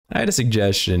had a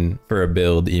suggestion for a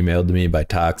build emailed to me by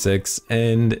Toxics,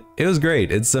 and it was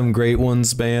great. It's some great one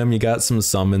spam. You got some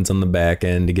summons on the back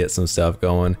end to get some stuff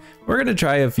going. We're gonna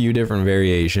try a few different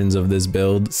variations of this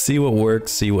build, see what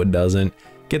works, see what doesn't,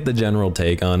 get the general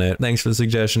take on it. Thanks for the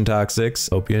suggestion, Toxics.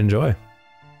 Hope you enjoy.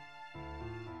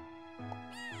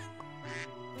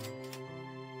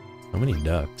 How many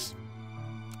ducks?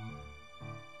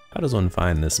 How does one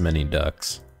find this many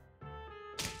ducks?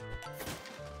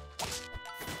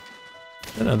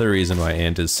 Another reason why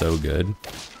Ant is so good.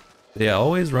 They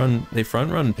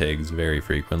front run pigs very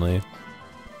frequently.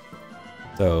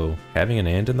 So having an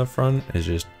Ant in the front is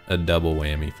just a double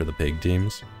whammy for the pig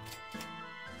teams.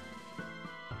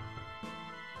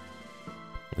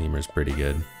 Lemur's pretty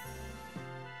good.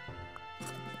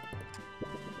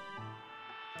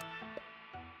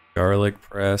 Garlic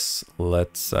press,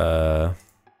 let's throw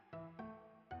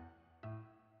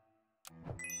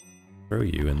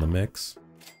you in the mix.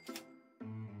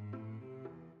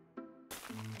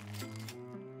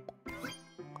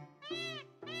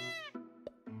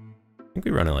 I think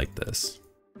we run it like this.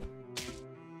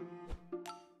 So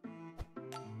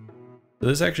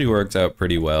this actually works out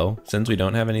pretty well. Since we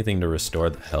don't have anything to restore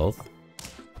the health,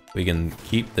 we can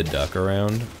keep the duck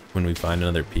around. When we find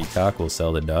another peacock, we'll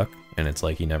sell the duck, and it's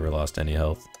like he never lost any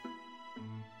health.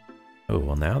 Oh,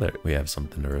 well now that we have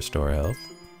something to restore health.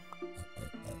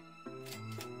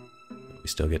 We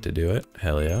still get to do it,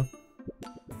 hell yeah.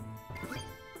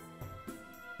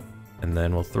 And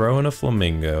then we'll throw in a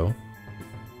flamingo.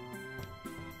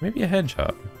 Maybe a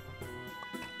hedgehog.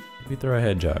 Maybe throw a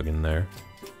hedgehog in there.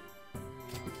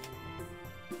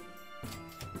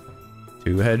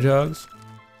 2 hedgehogs.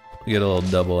 We get a little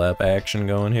double up action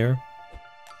going here.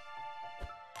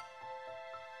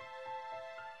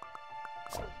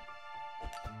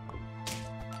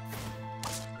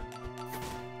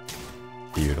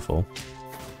 Beautiful.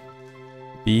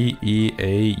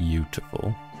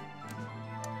 B-E-A-beautiful.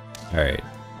 Alright.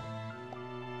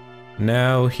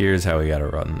 Now here's how we gotta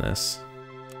run this.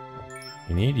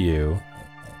 We need you.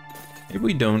 Maybe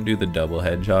we don't do the double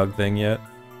hedgehog thing yet.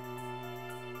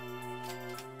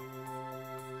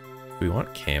 We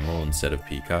want camel instead of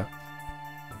peacock.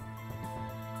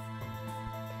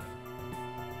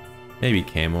 Maybe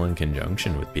camel in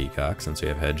conjunction with peacock since we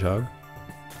have hedgehog.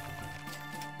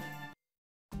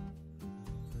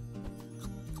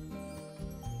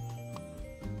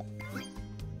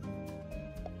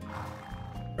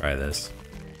 Try this.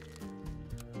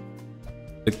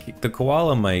 The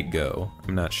koala might go.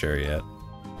 I'm not sure yet.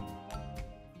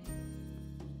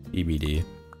 EBD.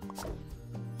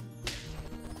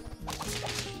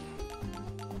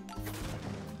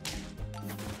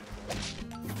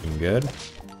 Looking good.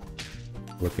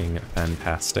 Looking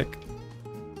fantastic.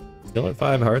 Still at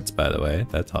 5 hearts, by the way.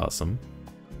 That's awesome.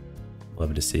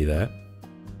 Love to see that.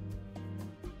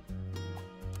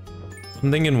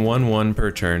 I'm thinking 1/1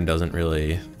 per turn doesn't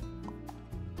really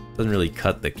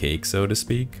cut the cake, so to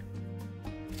speak.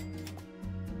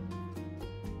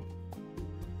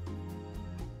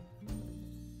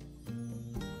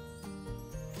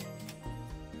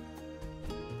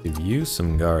 Give you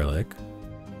some garlic.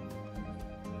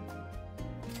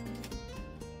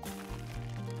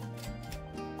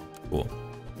 Cool.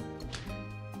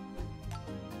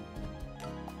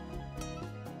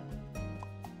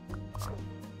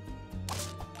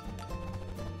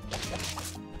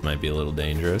 Might be a little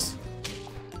dangerous.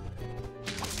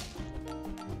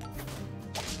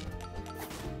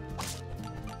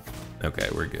 Okay,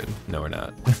 we're good. No, we're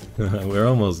not. We're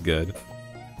almost good.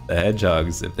 The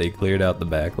hedgehogs, if they cleared out the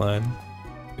back line,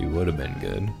 we would have been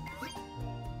good.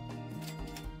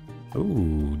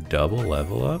 Ooh, double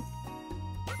level up?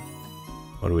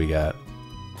 What do we got?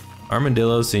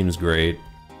 Armadillo seems great.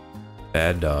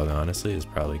 Bad dog, honestly, is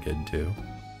probably good too.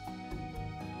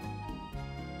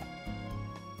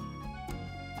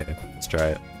 Okay, let's try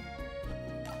it.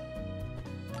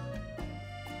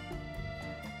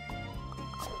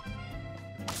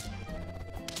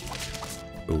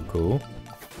 Cool, cool.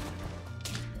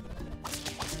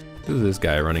 Who's this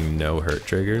guy running no hurt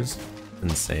triggers?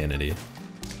 Insanity.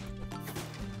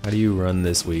 How do you run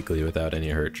this weekly without any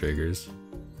hurt triggers?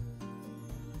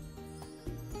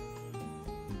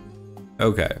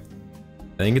 Okay.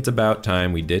 I think it's about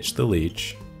time we ditch the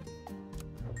leech.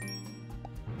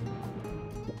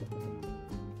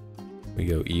 We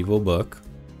go evil book.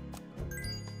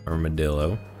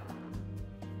 Armadillo.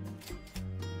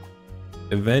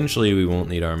 Eventually we won't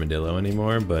need armadillo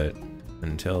anymore, but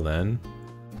until then,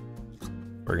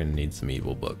 we're gonna need some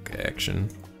evil book action.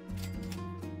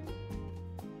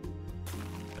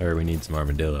 Or we need some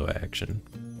armadillo action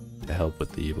to help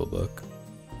with the evil book.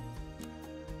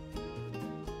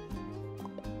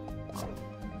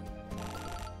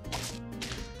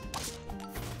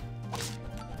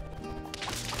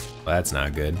 that's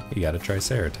not good. You got a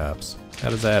Triceratops. How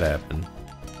does that happen?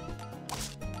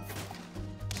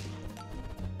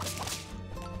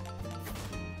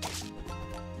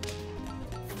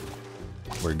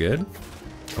 We're good?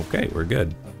 Okay, we're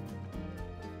good.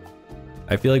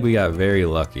 I feel like we got very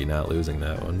lucky not losing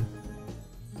that one.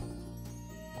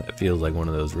 That feels like one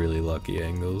of those really lucky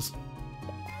angles.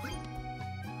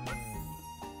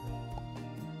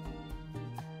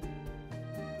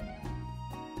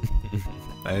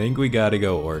 I think we gotta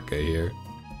go Orca here.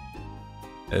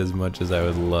 As much as I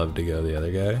would love to go the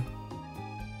other guy.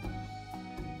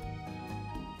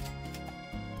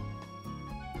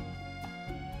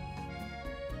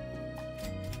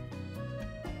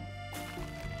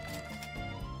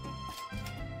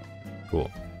 Cool.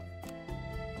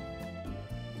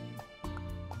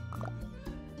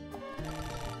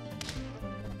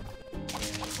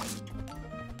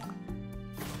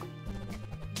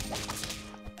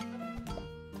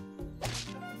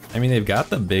 I mean, they've got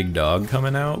the big dog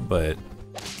coming out, but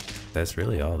that's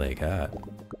really all they got.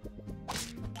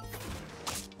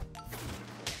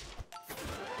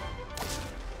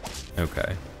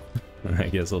 Okay. I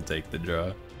guess I'll take the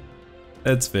draw.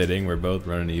 That's fitting, we're both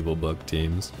running evil book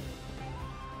teams.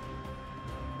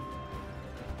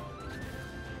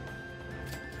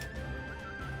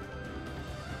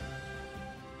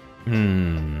 How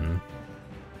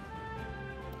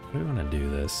do we want to do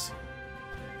this?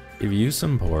 Give you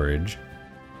some porridge.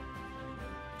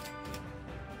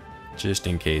 Just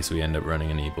in case we end up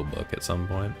running an evil book at some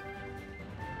point.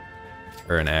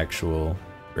 Or an actual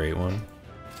great one.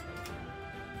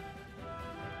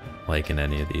 Like in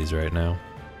any of these right now.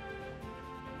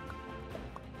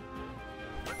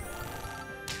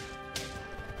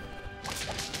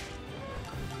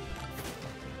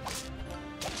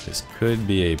 This could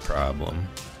be a problem.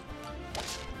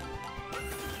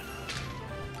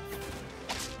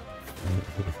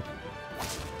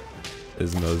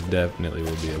 This most definitely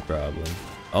will be a problem.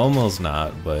 Almost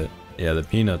not, but yeah, the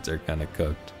peanuts are kind of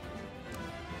cooked.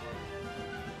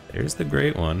 There's the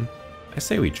great one. I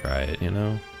say we try it, you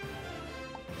know?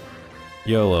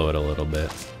 YOLO it a little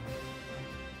bit.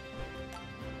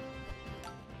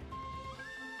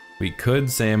 We could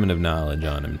Salmon of Knowledge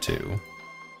on him too.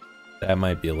 That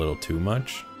might be a little too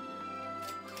much.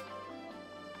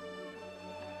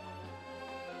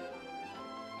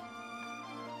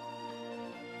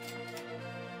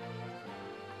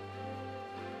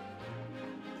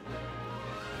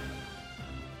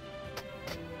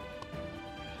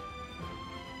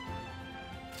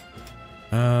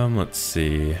 Let's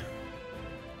see.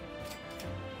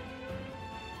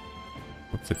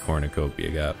 What's the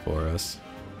cornucopia got for us?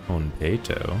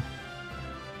 Conpeto.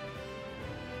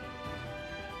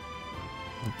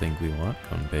 I don't think we want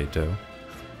Conpeto.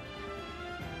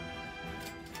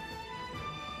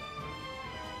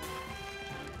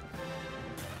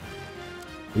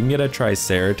 We can get a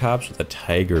Triceratops with a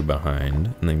tiger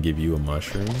behind and then give you a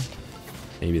mushroom.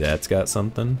 Maybe that's got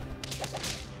something.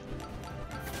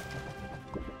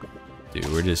 Dude,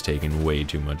 we're just taking way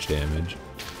too much damage.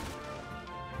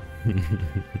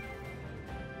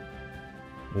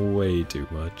 Way too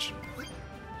much.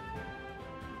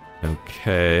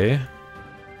 Okay.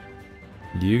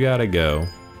 You gotta go.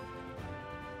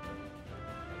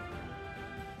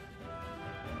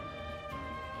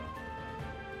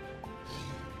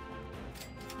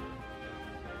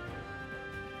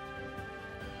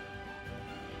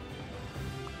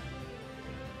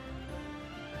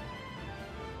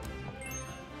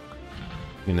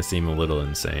 Gonna seem a little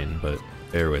insane, but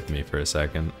bear with me for a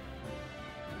second.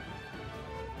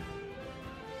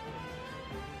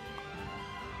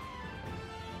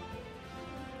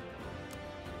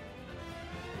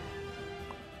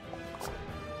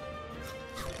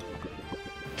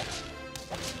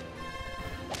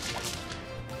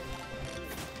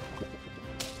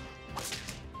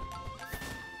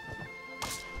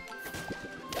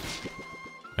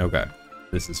 Okay,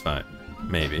 this is fine.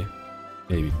 Maybe.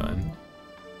 Maybe fine.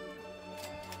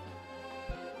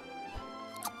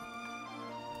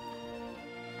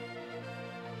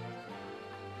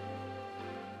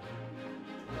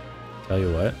 Tell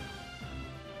you what.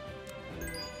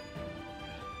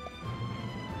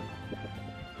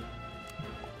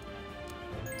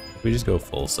 We just go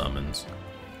full summons,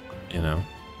 you know?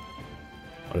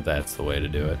 What if that's the way to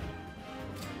do it?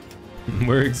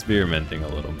 We're experimenting a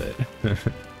little bit.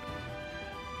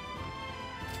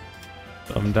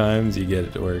 Sometimes you get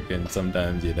it to work and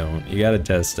sometimes you don't. You gotta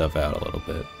test stuff out a little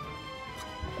bit.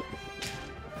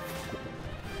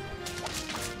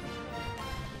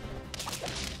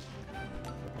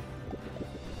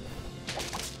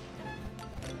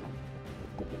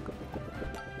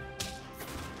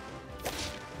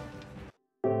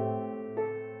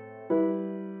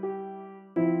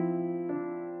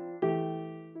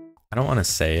 I don't want to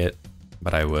say it,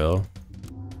 but I will.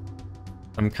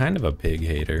 I'm kind of a pig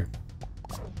hater.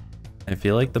 I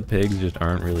feel like the pigs just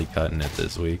aren't really cutting it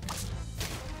this week.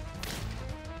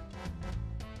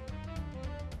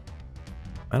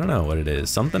 I don't know what it is.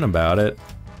 Something about it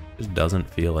just doesn't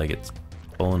feel like it's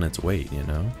pulling its weight, you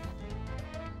know?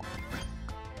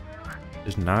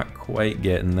 Just not quite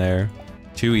getting there.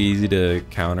 Too easy to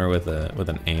counter with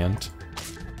an ant.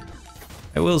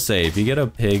 I will say, if you get a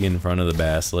pig in front of the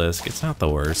basilisk, it's not the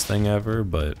worst thing ever,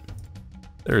 but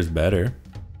there's better.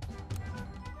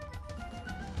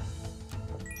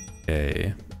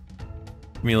 Okay.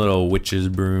 Give me a little witch's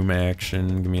broom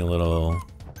action. Give me a little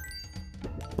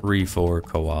 3-4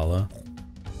 koala.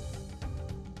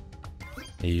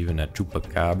 Even a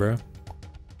chupacabra.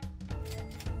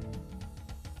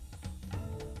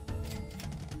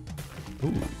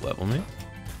 Ooh, level me.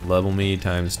 Level me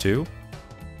times 2.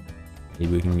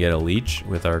 Maybe we can get a leech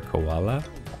with our koala.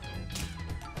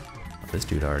 This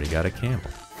dude already got a camel.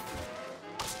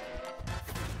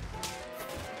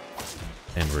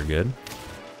 And we're good.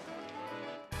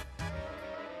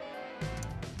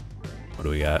 What do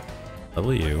we got?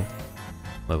 Level you.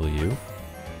 Level you.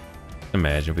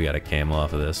 Imagine if we got a camel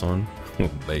off of this one. Oh,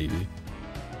 baby.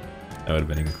 That would have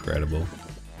been incredible.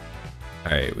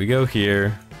 Alright, we go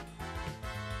here.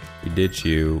 We ditch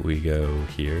you. We go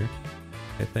here,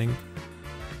 I think.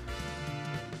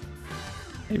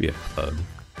 Maybe a pug.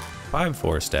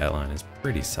 5-4 stat line is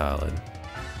pretty solid.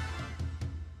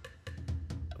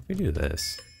 What if we do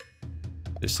this?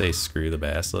 Just say screw the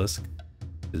basilisk,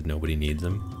 because nobody needs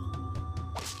them.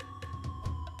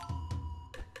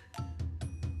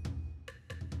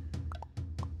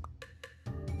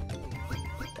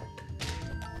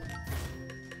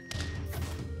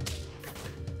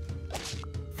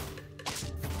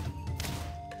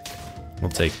 We'll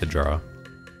take the draw.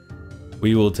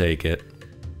 We will take it.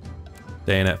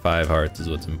 Staying at 5 hearts is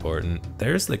what's important.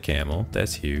 There's the camel.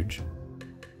 That's huge.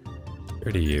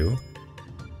 30 you.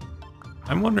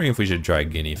 I'm wondering if we should try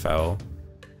guinea fowl.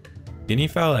 Guinea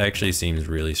fowl actually seems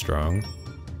really strong.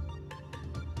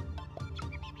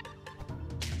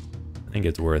 I think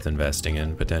it's worth investing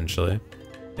in, potentially.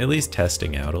 At least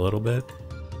testing out a little bit.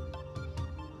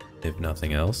 If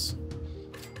nothing else.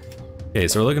 Okay,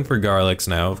 so we're looking for garlics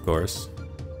now, of course.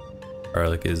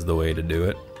 Garlic is the way to do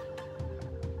it.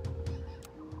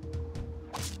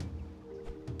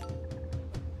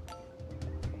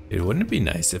 Dude, wouldn't it be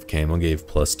nice if Camel gave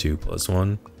 +2/+1?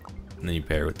 And then you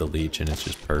pair it with the leech and it's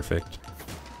just perfect?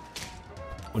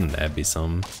 Wouldn't that be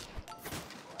some?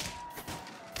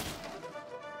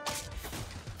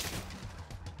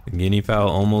 The guinea fowl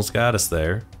almost got us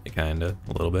there. Kinda,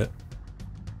 a little bit.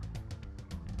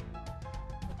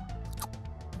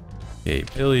 Okay,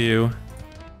 pill you.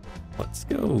 Let's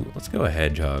go a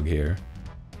hedgehog here.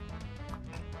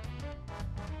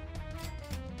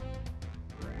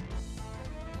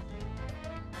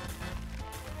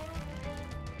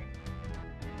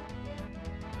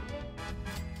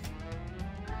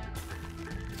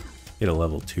 Get a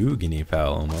level 2 guinea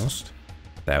fowl almost.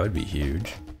 That would be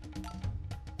huge.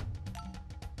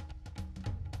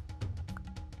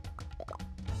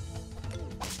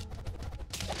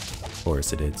 Of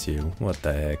course it hits you. What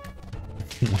the heck?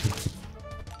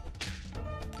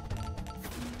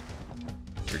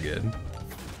 We're good.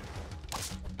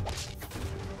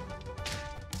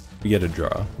 We get a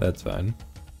draw. That's fine.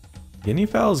 Guinea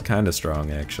fowl is kind of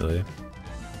strong, actually.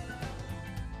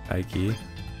 High key.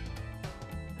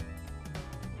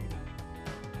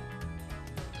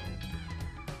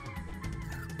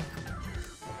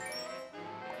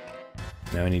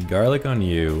 Now I need garlic on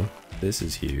you. This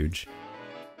is huge.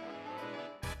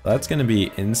 That's gonna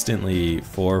be instantly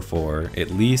 4/4,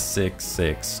 at least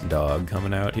 6/6 dog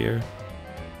coming out here.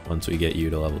 Once we get you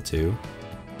to level 2.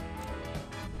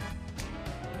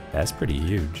 That's pretty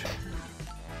huge.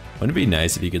 Wouldn't it be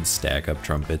nice if you could stack up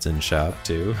trumpets in shop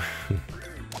too?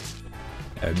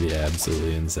 That'd be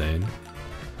absolutely insane.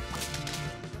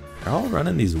 They're all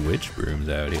running these witch brooms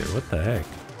out here. What the heck?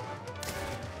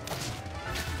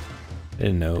 I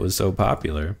didn't know it was so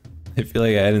popular. I feel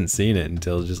like I hadn't seen it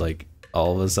until just like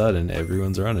all of a sudden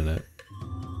everyone's running it.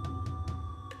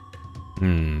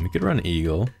 We could run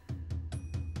eagle.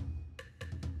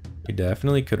 We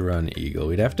definitely could run eagle.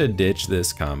 We'd have to ditch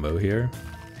this combo here,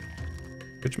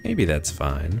 which maybe that's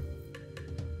fine.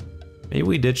 Maybe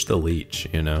we ditch the leech,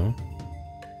 you know?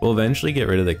 We'll eventually get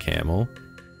rid of the camel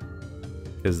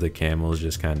because the camel is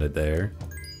just kind of there.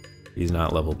 He's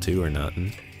not level 2 or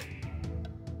nothing.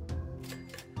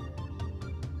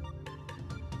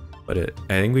 But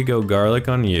I think we go garlic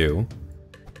on you.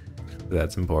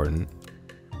 That's important.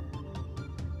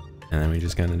 And then we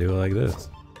just kind of do it like this.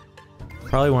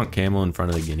 Probably want camel in front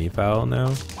of the guinea fowl now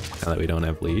that we don't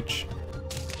have leech.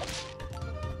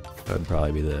 That would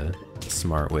probably be the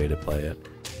smart way to play it.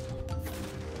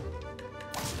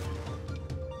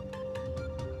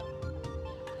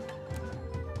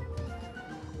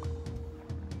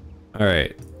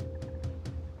 Alright.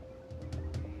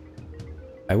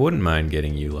 I wouldn't mind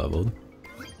getting you leveled.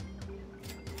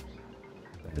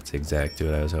 That's exactly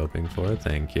what I was hoping for,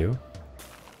 thank you.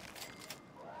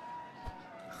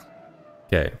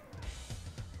 Okay.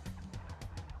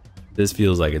 This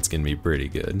feels like it's gonna be pretty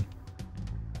good.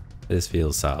 This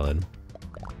feels solid.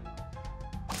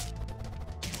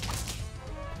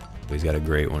 He's got a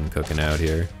great one cooking out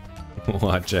here.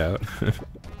 Watch out.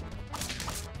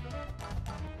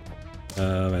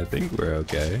 I think we're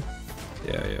okay.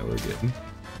 Yeah, we're good.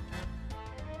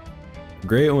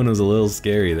 Great one was a little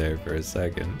scary there for a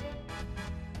second.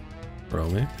 Roll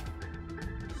me.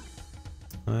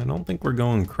 I don't think we're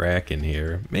going cracking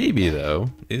here. Maybe though.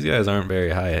 These guys aren't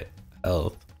very high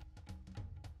health.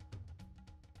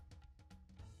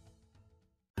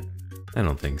 I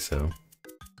don't think so.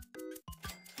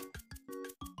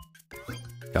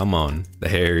 Come on.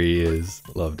 There he is.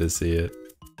 Love to see it.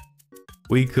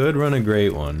 We could run a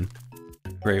great one.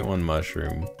 Great one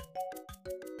mushroom.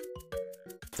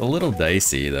 It's a little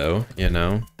dicey though, you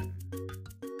know?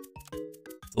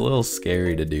 It's a little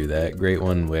scary to do that. Great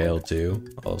one whale too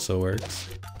also works.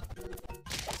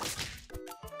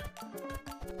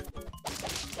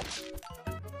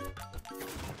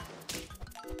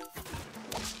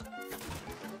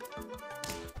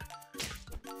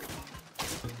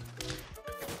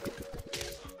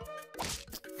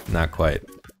 Not quite.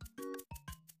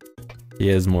 He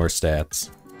has more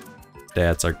stats.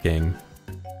 Stats are king.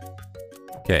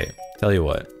 Okay, tell you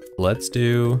what. Let's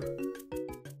do...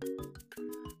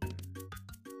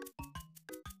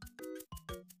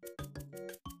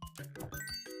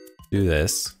 do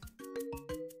this.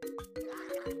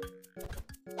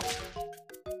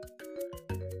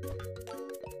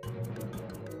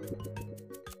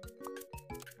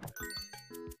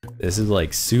 This is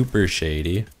like super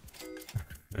shady.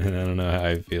 And I don't know how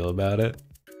I feel about it.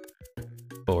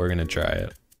 But we're gonna try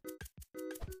it.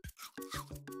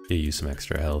 Get you some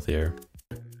extra health here.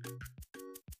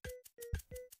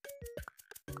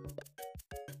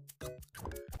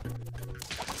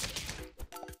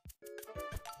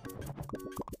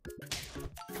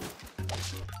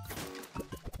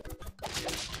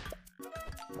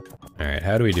 Alright,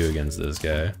 how do we do against this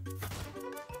guy?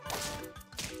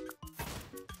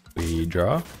 We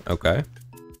draw? Okay.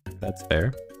 That's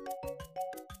fair.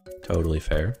 Totally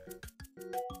fair.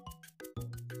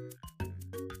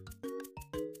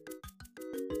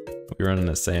 We running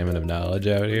a salmon of knowledge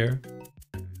out here?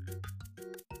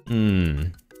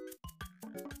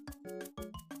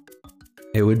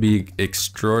 It would be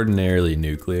extraordinarily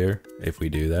nuclear if we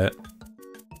do that.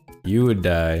 You would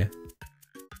die.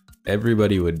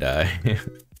 Everybody would die.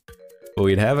 But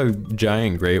we'd have a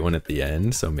giant great one at the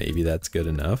end, so maybe that's good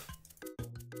enough.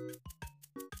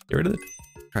 Get rid of the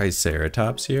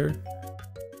Triceratops here.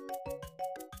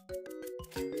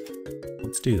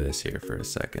 Let's do this here for a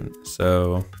second.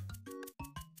 So,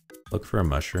 look for a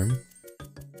mushroom.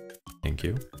 Thank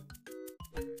you.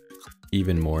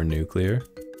 Even more nuclear.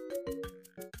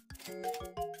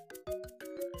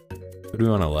 Who do we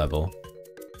want to level?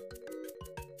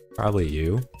 Probably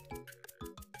you.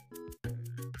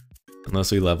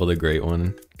 Unless we level the great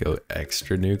one, go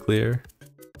extra nuclear.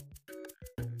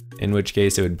 In which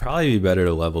case it would probably be better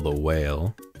to level the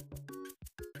whale.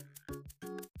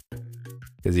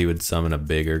 Because he would summon a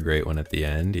bigger great one at the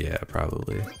end. Yeah,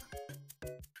 probably.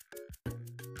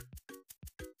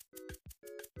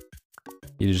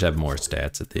 You just have more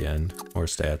stats at the end. More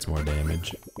stats, more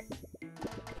damage.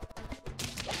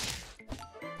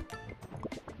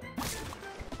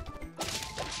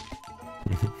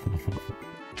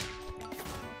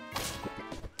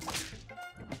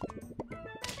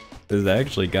 This is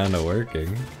actually kind of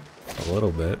working. A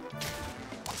little bit.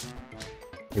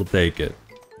 We'll take it.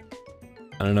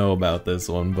 I don't know about this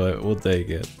one, but we'll take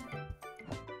it.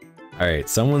 Alright,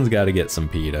 someone's got to get some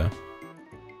PETA.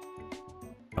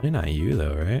 Probably not you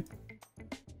though, right?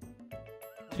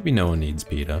 Maybe no one needs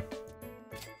PETA.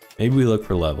 Maybe we look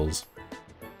for levels.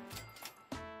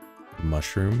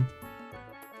 Mushroom?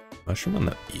 Mushroom on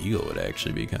the eagle would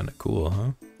actually be kind of cool,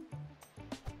 huh?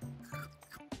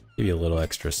 Give you a little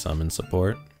extra summon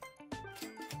support.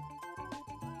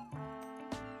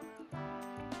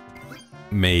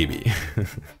 Maybe.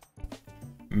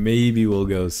 Maybe we'll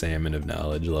go Salmon of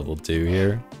Knowledge level 2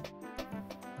 here.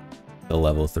 The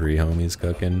level 3 homie's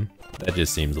cooking. That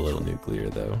just seems a little nuclear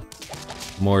though.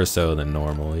 More so than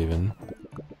normal, even.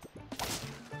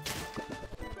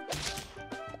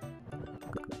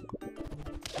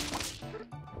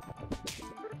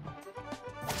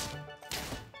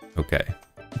 Okay.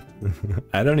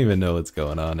 I don't even know what's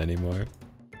going on anymore.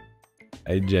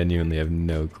 I genuinely have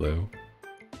no clue.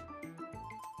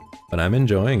 But I'm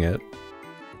enjoying it.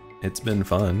 It's been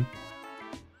fun.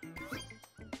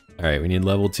 Alright, we need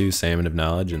level 2 Salmon of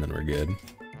Knowledge and then we're good.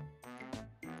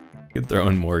 Could throw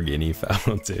in more guinea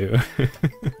fowl too.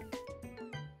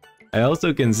 I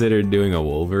also considered doing a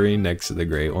Wolverine next to the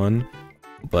Great One,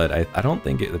 but I don't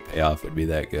think the payoff would be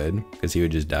that good because he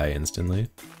would just die instantly.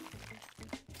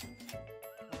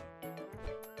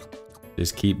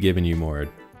 Just keep giving you more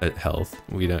health.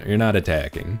 You're not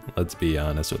attacking. Let's be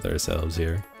honest with ourselves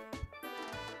here.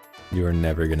 You are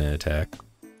never gonna attack.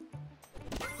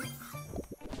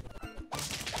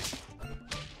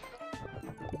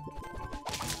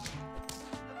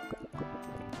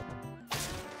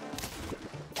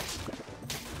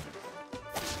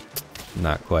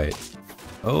 Not quite.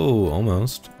 Oh,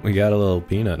 almost. We got a little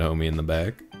peanut homie in the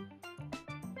back.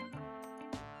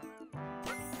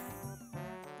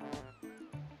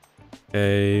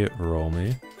 Okay, roll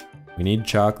me. We need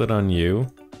chocolate on you.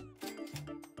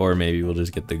 Or maybe we'll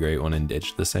just get the Great One and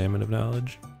ditch the Salmon of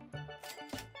Knowledge.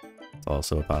 It's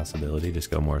also a possibility, just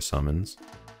go more summons.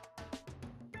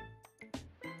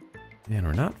 Man,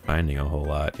 we're not finding a whole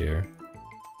lot here.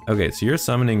 Okay, so you're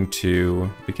summoning 2.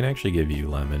 We can actually give you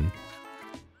Lemon.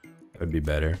 That would be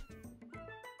better.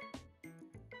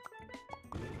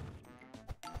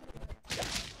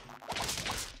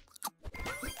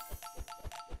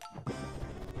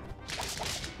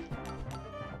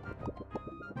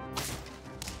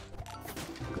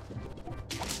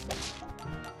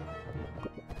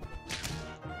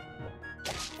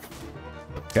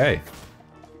 Okay.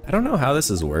 I don't know how this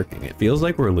is working. It feels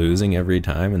like we're losing every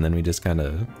time and then we just kind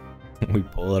of we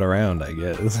pull it around, I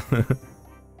guess.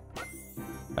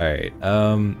 All right.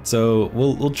 So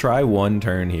we'll try one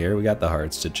turn here. We got the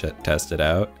hearts to test it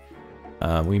out.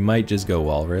 We might just go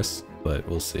Walrus, but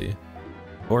we'll see.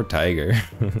 Or Tiger.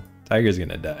 Tiger's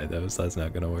gonna die though, so that's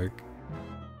not gonna work.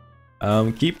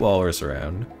 Keep Walrus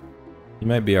around. He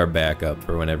might be our backup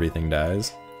for when everything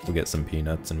dies. We'll get some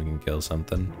peanuts and we can kill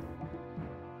something.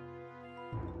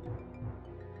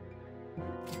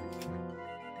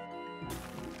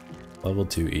 Level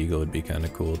 2 Eagle would be kind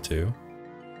of cool too.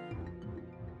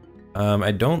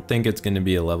 I don't think it's going to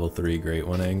be a level 3 Great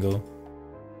One angle.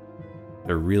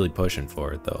 They're really pushing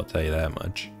for it though, I'll tell you that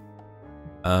much.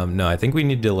 No, I think we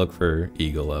need to look for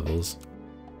Eagle levels.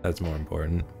 That's more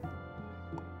important.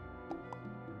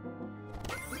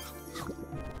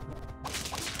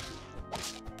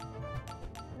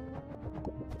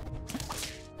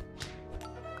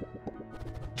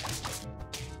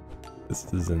 This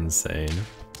is insane.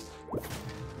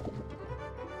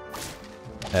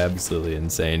 Absolutely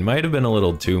insane. Might have been a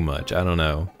little too much, I don't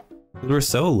know. We're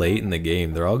so late in the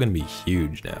game, they're all gonna be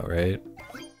huge now, right?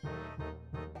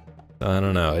 I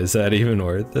don't know, is that even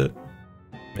worth it?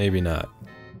 Maybe not.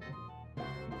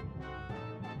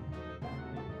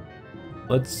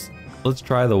 Let's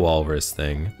try the Walrus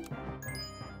thing.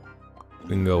 We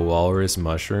can go Walrus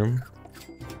Mushroom.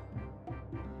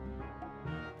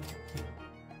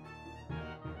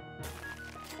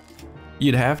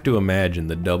 You'd have to imagine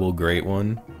the double Great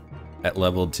One at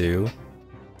level 2.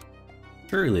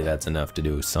 Surely that's enough to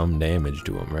do some damage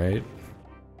to him, right?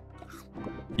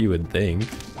 You would think.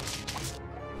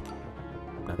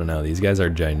 I don't know, these guys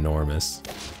are ginormous.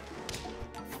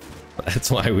 That's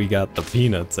why we got the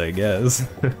peanuts, I guess.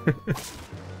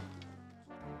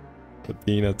 The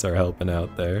peanuts are helping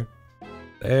out there.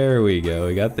 There we go,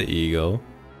 we got the eagle.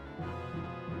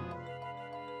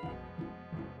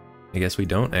 I guess we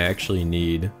don't actually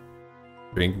need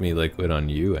Drink Me Liquid on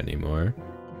you anymore.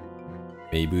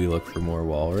 Maybe we look for more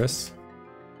Walrus.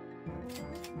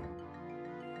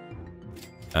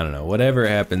 I don't know, whatever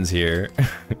happens here,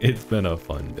 it's been a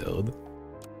fun build.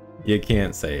 You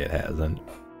can't say it hasn't.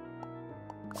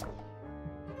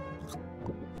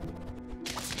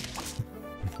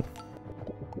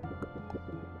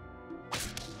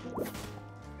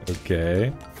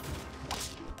 Okay.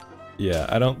 Yeah,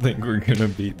 I don't think we're gonna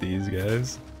beat these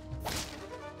guys.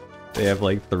 They have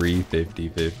like 3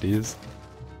 50-50s.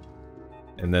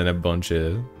 And then a bunch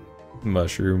of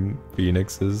mushroom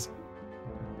phoenixes.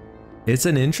 It's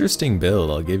an interesting build,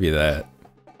 I'll give you that.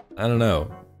 I don't know.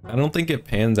 I don't think it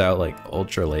pans out like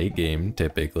ultra late game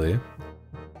typically.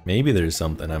 Maybe there's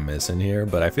something I'm missing here,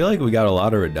 but I feel like we got a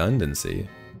lot of redundancy.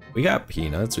 We got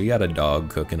peanuts, we got a dog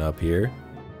cooking up here.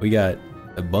 We got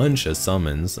a bunch of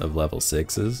summons of level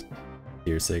 6s.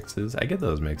 tier 6s. I get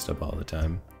those mixed up all the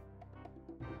time.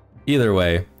 Either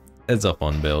way, it's a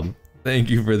fun build. Thank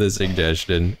you for the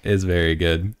suggestion. It's very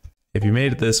good. If you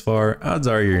made it this far, odds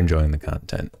are you're enjoying the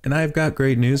content. And I've got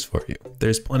great news for you.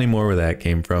 There's plenty more where that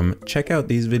came from. Check out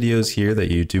these videos here that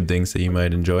YouTube thinks that you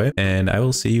might enjoy. And I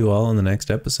will see you all in the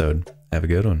next episode. Have a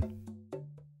good one.